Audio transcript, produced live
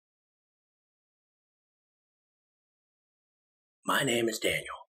My name is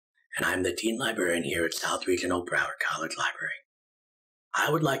Daniel, and I'm the Teen Librarian here at South Regional Broward College Library.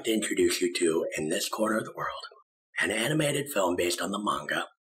 I would like to introduce you to In This Corner of the World, an animated film based on the manga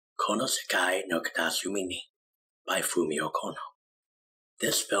Kono Sekai no Katasumi ni by Fumio Kono.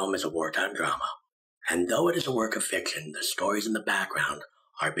 This film is a wartime drama, and though it is a work of fiction, the stories in the background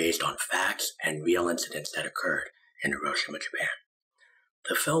are based on facts and real incidents that occurred in Hiroshima, Japan.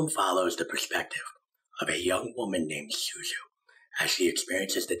 The film follows the perspective of a young woman named Suzu as she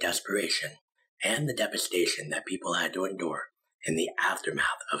experiences the desperation and the devastation that people had to endure in the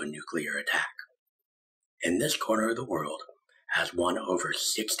aftermath of a nuclear attack. In This Corner of the World has won over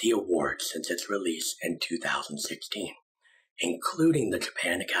 60 awards since its release in 2016, including the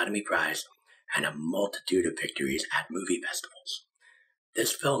Japan Academy Prize and a multitude of victories at movie festivals.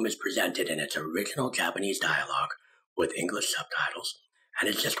 This film is presented in its original Japanese dialogue with English subtitles, and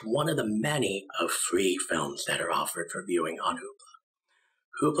is just one of the many of free films that are offered for viewing on Hoopla.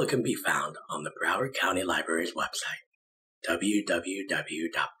 Hoopla can be found on the Broward County Library's website,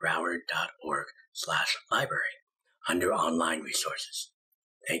 www.broward.org/library, under online resources.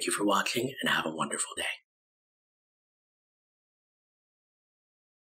 Thank you for watching and have a wonderful day.